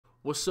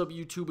What's up,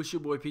 YouTube? It's your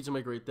boy Pizza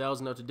Maker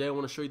 8000. Now today I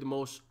want to show you the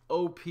most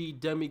OP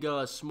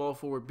Demigod small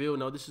forward build.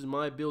 Now this is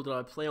my build that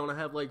I play on. I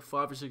have like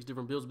 5 or 6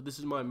 different builds, but this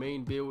is my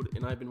main build,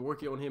 and I've been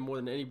working on him more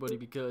than anybody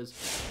because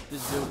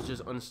this build is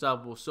just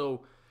unstoppable.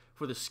 So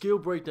for the skill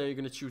breakdown, you're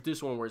going to choose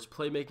this one where it's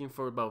playmaking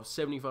for about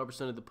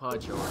 75% of the pie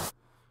chart.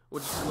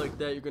 Once you select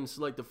that, you're going to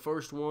select the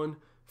first one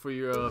for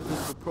your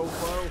physical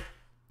profile.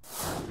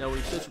 Now when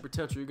you set your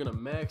potential, you're going to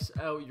max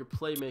out your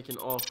playmaking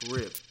off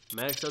rip.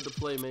 Max out the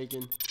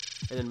playmaking,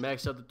 and then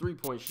max out the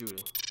three-point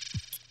shooting.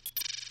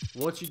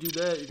 Once you do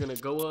that, you're going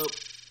to go up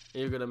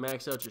and you're going to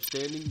max out your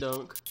standing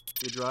dunk,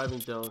 your driving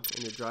dunk,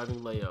 and your driving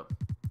layup.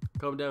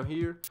 Come down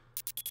here,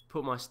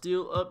 put my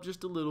steal up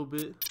just a little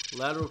bit,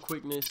 lateral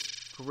quickness,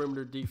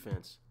 perimeter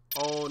defense.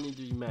 All need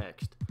to be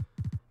maxed.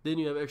 Then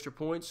you have extra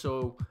points,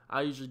 so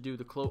I usually do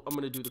the close. I'm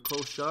going to do the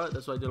close shot.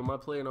 That's what I did on my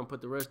play, and I'm going to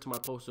put the rest to my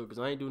post hook because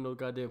I ain't doing no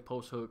goddamn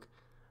post hook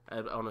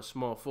on a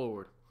small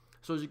forward.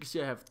 So as you can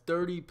see, I have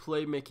 30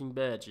 playmaking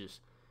badges,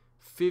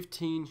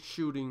 15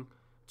 shooting,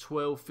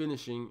 12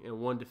 finishing, and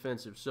 1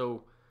 defensive.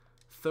 So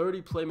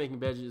 30 playmaking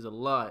badges is a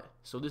lot.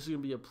 So this is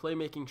going to be a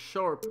playmaking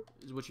sharp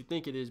is what you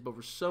think it is, but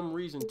for some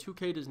reason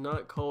 2K does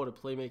not call it a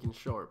playmaking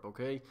sharp,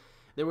 okay?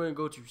 Then we're going to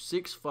go to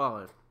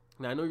 6'5".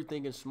 Now I know you're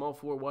thinking small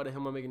forward, why the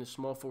hell am I making a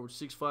small forward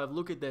 6'5"?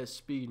 Look at that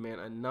speed, man.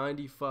 A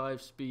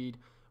 95 speed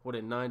with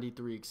a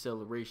 93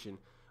 acceleration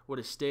with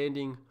a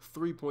standing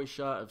three-point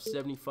shot of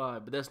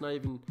 75, but that's not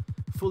even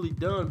fully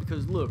done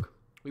because look,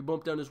 we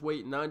bumped down his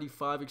weight,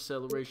 95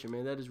 acceleration,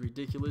 man. That is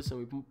ridiculous. And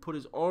we put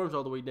his arms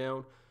all the way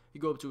down. You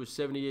go up to a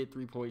 78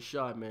 three-point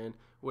shot, man,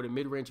 with a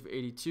mid-range of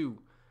 82.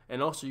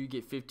 And also you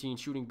get 15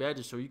 shooting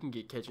badges, so you can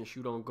get catch and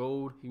shoot on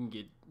gold. You can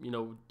get, you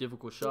know,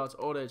 difficult shots,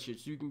 all that shit.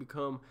 So you can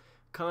become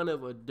kind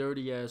of a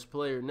dirty-ass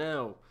player.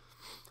 Now,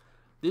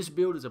 this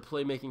build is a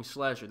playmaking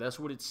slasher. That's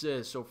what it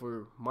says. So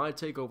for my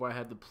takeover, I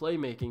have the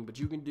playmaking, but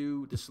you can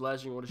do the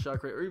slashing or the shot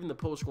create or even the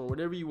post scoring,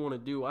 whatever you want to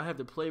do. I have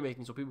the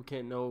playmaking so people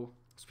can't know.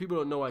 So people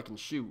don't know I can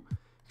shoot.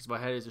 Because if I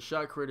had it as a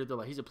shot creator, they're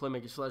like, he's a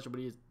playmaking slasher,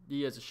 but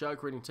he has a shot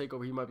creating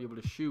takeover. He might be able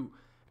to shoot.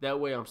 That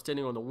way, I'm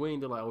standing on the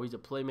wing. They're like, oh, he's a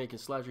playmaking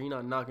slasher. He's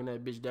not knocking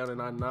that bitch down,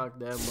 and I knocked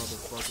that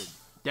motherfucker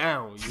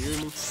down. You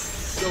hear me?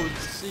 So you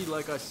see,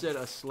 like I said,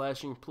 a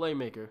slashing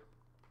playmaker.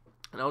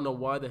 And I don't know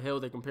why the hell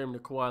they compare him to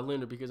Kawhi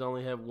Leonard because I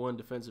only have 1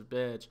 defensive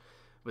badge.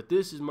 But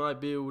this is my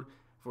build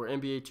for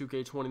NBA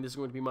 2K20. This is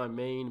going to be my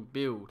main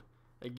build.